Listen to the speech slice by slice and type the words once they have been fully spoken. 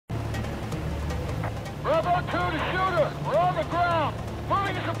Bravo 2 to shooter. We're on the ground.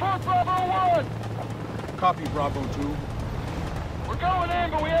 Moving to support Bravo 1. Copy, Bravo 2. We're going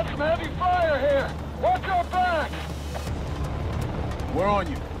in, but we have some heavy fire here. Watch our backs. We're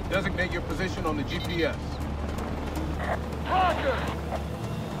on you. Designate your position on the GPS. Roger.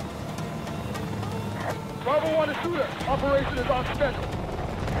 Bravo 1 to shooter. Operation is on schedule.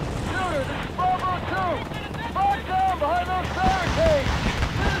 Shooter, this is Bravo 2. Back down behind those barricades.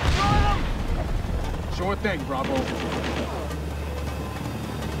 Destroy them. Sure thing, Bravo.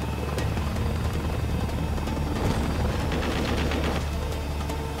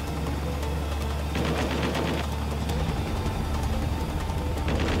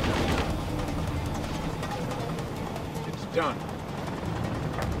 It's done.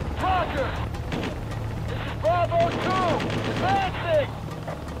 Roger. This is Bravo 2. Advancing.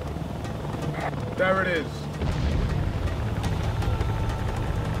 There it is.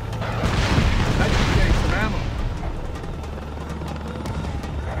 That should take some ammo.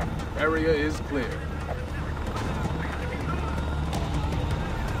 Area is clear.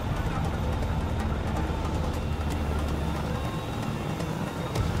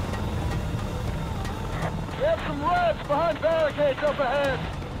 We have some rats behind barricades up ahead.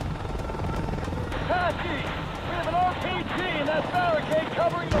 Apache, we have an RPG in that barricade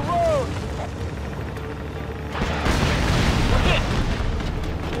covering the road.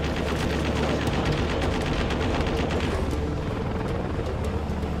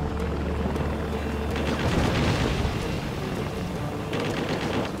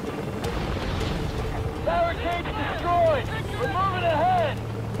 Barricade's destroyed. We're moving ahead.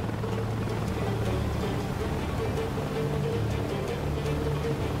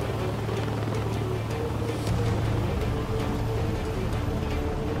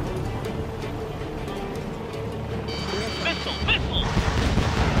 Missile!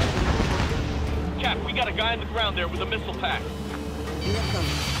 Cap, we got a guy on the ground there with a missile pack.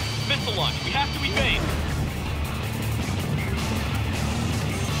 Missile launch. We have to evade.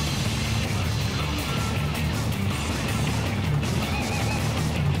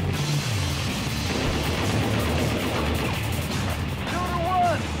 Shooter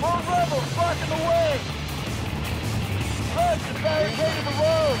 1, more rebels blocking the way. Rush is barricading the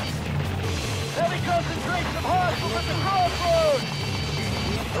road. Heavy concentration of hostiles at the crossroads.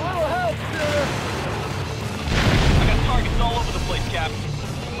 A little help, Shooter. I got targets all over the place, Cap.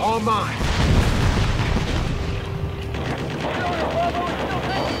 All mine. Shooter, Bravo is still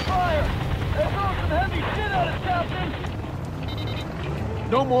taking fire. They're throwing some heavy shit at us, Captain.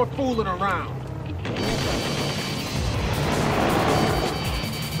 No more fooling around.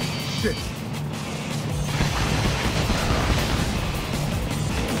 Shit.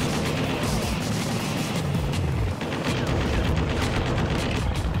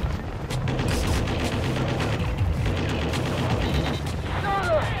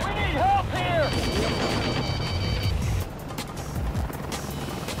 Shooter, we need help here.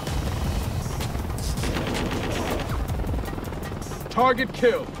 Target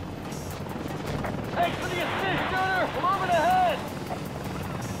killed. Thanks for the assist, Shooter. We're moving ahead.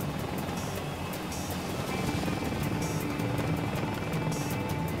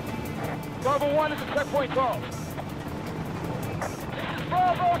 Bravo 1 is a checkpoint call. This is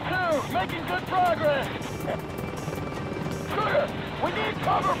Bravo 2, making good progress. Shooter, we need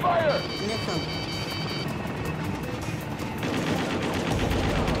cover fire.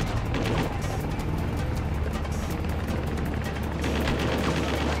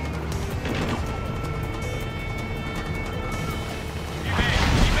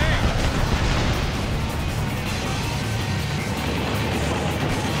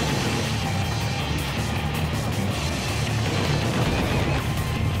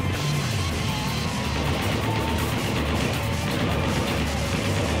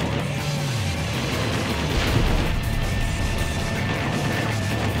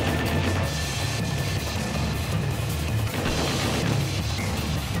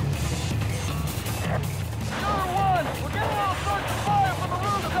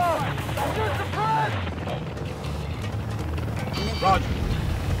 Roger.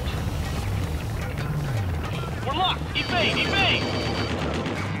 We're locked! Evade! Evade!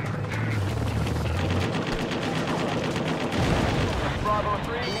 Bravo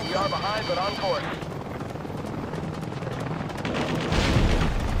 3, we are behind but on course.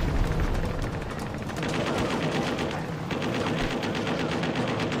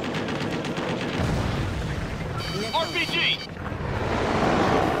 RPG!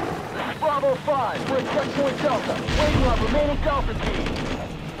 This is Bravo 5, we're at checkpoint Delta, waiting on remaining Delta team.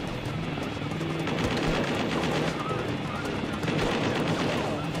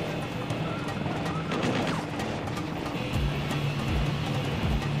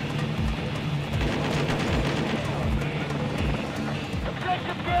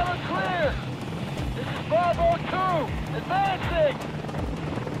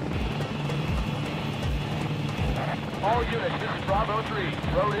 All units, this is Bravo 3.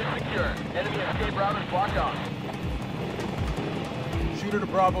 Road is secure. Enemy escape route is blocked off. Shooter to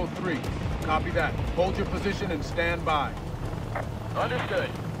Bravo 3. Copy that. Hold your position and stand by. Understood.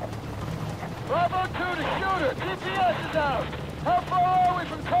 Bravo 2 to shooter. GPS is out. How far are we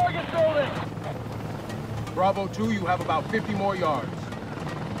from target building? Bravo 2, you have about 50 more yards.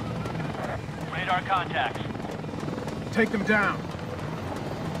 Radar contacts. Take them down.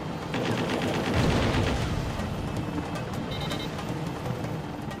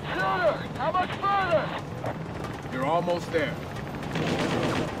 Shooter, how much further? You're almost there.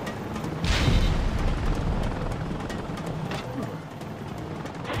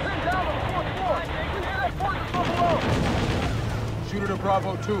 Pin down on the 4th floor. We hear that fortress from below. Shooter to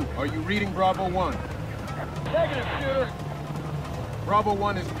Bravo 2. Are you reading Bravo 1? Negative, shooter. Bravo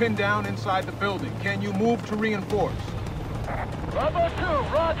 1 is pinned down inside the building. Can you move to reinforce? Bravo 2,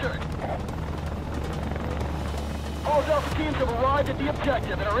 roger. All Delta teams have arrived at the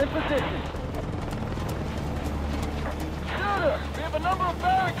objective and are in position. Shooter, we have a number of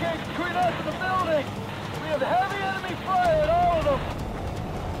barricades between us and the building. We have heavy enemy fire at all of them.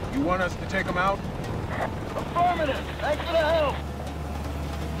 You want us to take them out? Affirmative. Thanks for the help.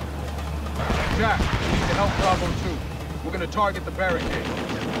 Jack, we need to help Bravo 2. We're gonna target the barricade.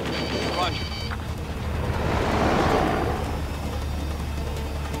 Roger.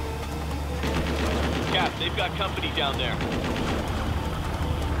 Cap, they've got company down there.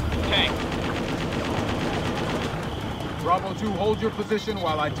 Tank. Bravo 2, hold your position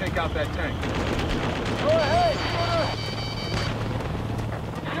while I take out that tank. Go ahead, shooter.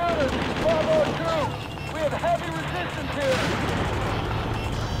 Shooter, this is Bravo 2. We have heavy resistance here.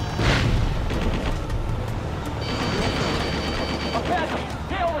 Apache,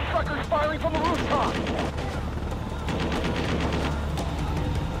 hail the suckers firing from the rooftop.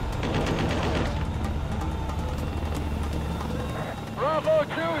 Bravo 2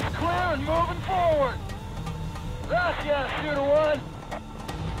 is clear and moving forward. Gracias, Shooter 1.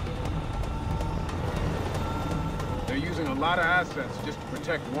 They're using a lot of assets just to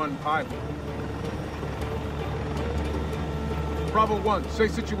protect one pilot. Bravo 1, say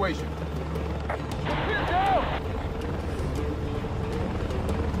situation. Get down!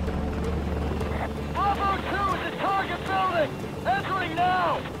 Bravo 2 is at target building! Entering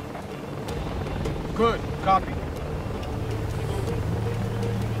now! Good, copy.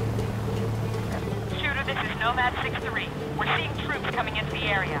 Shooter, this is Nomad 6-3. We're seeing troops coming into the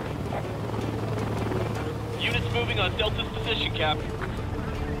area. Units moving on Delta's position, Cap.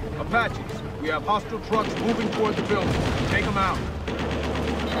 Apaches, we have hostile trucks moving toward the building. Take them out.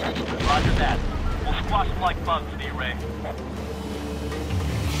 Roger that. We'll squash them like bugs, D-Ray.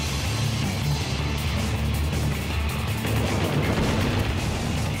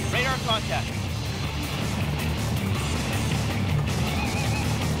 Radar contact.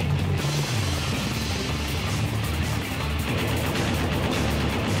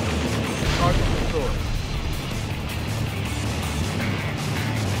 Target destroyed.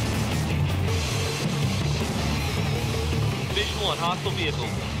 Visual on hostile vehicles.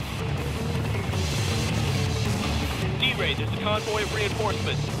 D-Ray, there's a convoy of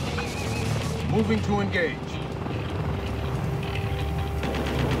reinforcements. Moving to engage.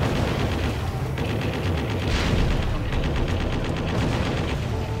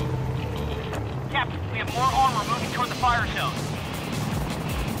 Captain, we have more armor moving toward the fire zone.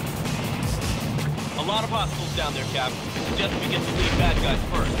 A lot of hostiles down there, Cap. Suggest we get the lead bad guys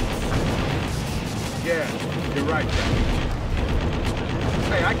first. Yeah, you're right, Jack.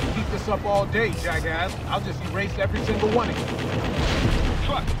 Hey, I can keep this up all day, jackass. I'll just erase every single one of you.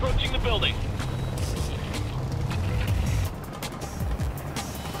 Truck approaching the building.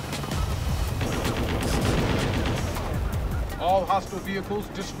 All hostile vehicles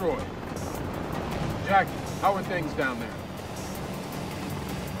destroyed. Jackie, how are things down there?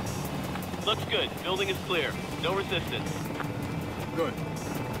 Looks good. Building is clear. No resistance. Good.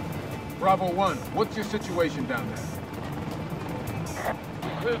 Bravo 1, what's your situation down there?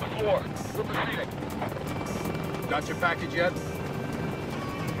 Clear the floor. We're proceeding. Got your package yet?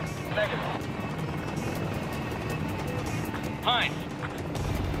 Negative. Hines.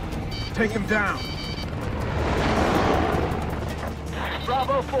 Take him down.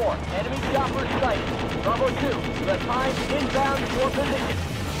 Bravo 4, enemy chopper sighted. Bravo 2, you have time inbound to your position.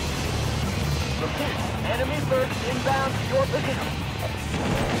 Repeat, enemy first inbound to your position.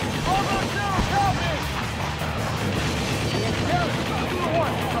 Bravo 2, copy! Garrett,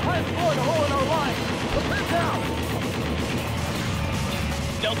 2-1, behind floor to hole in our line. Repeat down.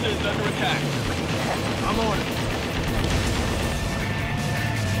 Delta is under attack. I'm on it.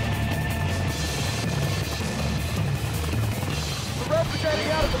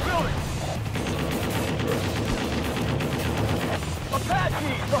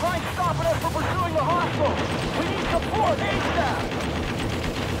 casualties! Behind stopping us from pursuing the hostiles! We need support ASAP!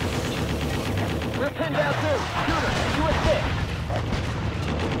 We're pinned down too. Shooter, you assist.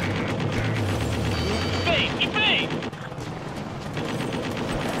 Evade! Evade!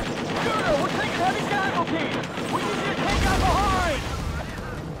 Shooter, we're taking heavy casualties! We need you to take out behind!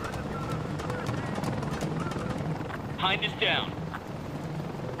 Hind is down.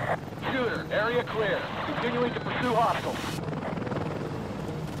 Shooter, area clear. Continuing to pursue hostiles.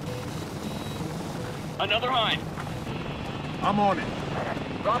 Another Hind. I'm on it.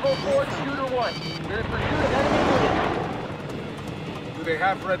 Bravo 4 to Shooter 1. We're in pursuit of enemy units. Do they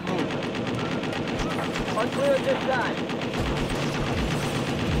have Red Moon? Unclear at this time.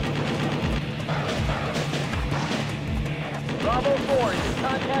 Bravo 4 is in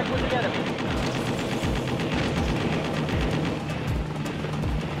contact with the enemy.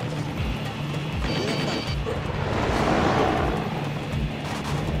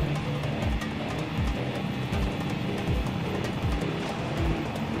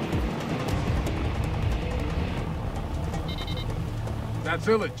 That's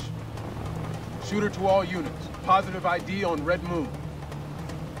Illich. Shooter to all units. Positive ID on Red Moon.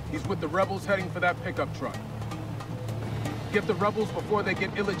 He's with the rebels heading for that pickup truck. Get the rebels before they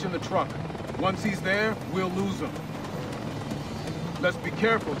get Illich in the truck. Once he's there, we'll lose him. Let's be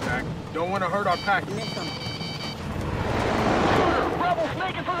careful, Jack. Don't want to hurt our package. Shooter, rebels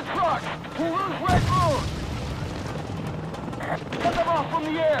making for the truck! We'll lose Red Moon! Cut them off from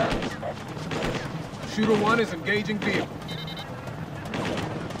the air! Shooter 1 is engaging vehicle.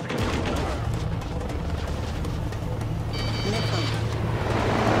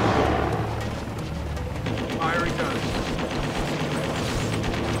 Firing done.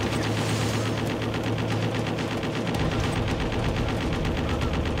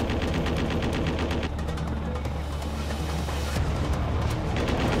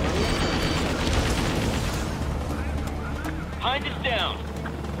 Hind is down.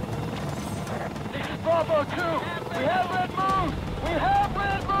 This is Bravo 2! We have Red Moon! We have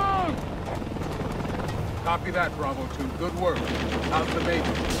Red Moon! Copy that, Bravo 2. Good work. How's the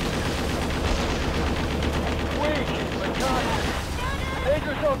Major? Weak, but conscious.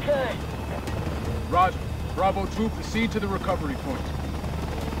 Major's okay. Roger. Bravo 2, proceed to the recovery point.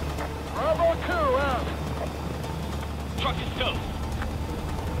 Bravo 2 out. Truck is toast.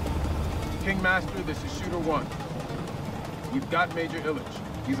 Kingmaster, this is Shooter 1. We've got Major Illich.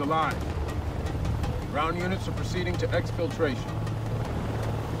 He's alive. Ground units are proceeding to exfiltration.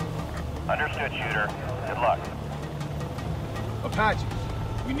 Understood, Shooter. Good luck. Apaches,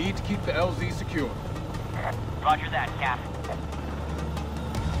 we need to keep the LZ secure. Roger that, Cap.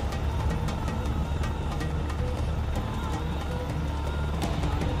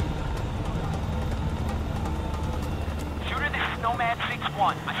 Shooter, this is Nomad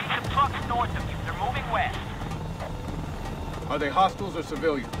 6-1. I see some trucks north of you. They're moving west. Are they hostiles or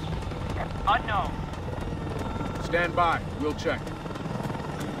civilians? Unknown. Stand by. We'll check.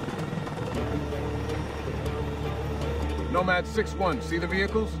 Nomad 6-1, see the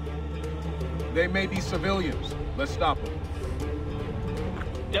vehicles? They may be civilians. Let's stop them.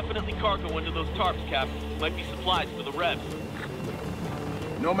 Definitely cargo under those tarps, Cap. Might be supplies for the Revs.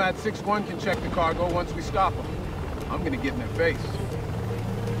 Nomad 6-1 can check the cargo once we stop them. I'm gonna get in their face.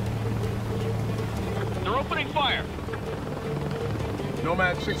 They're opening fire.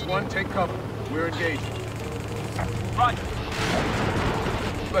 Nomad 6-1, take cover. We're engaged. Roger.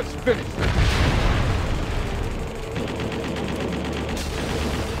 Let's finish this.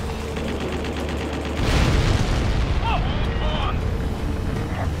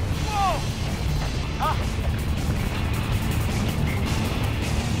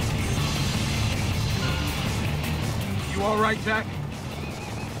 You all right, Jack?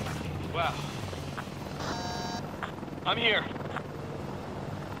 Wow. I'm here.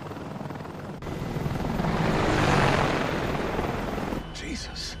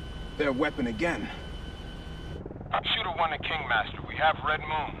 Jesus. Their weapon again. Shooter 1 to Kingmaster. We have Red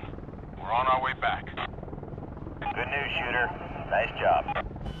Moon. We're on our way back. Good news, Shooter. Nice job.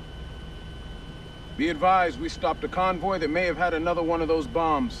 Be advised, we stopped a convoy that may have had another one of those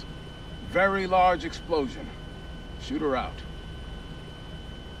bombs. Very large explosion. Shooter out.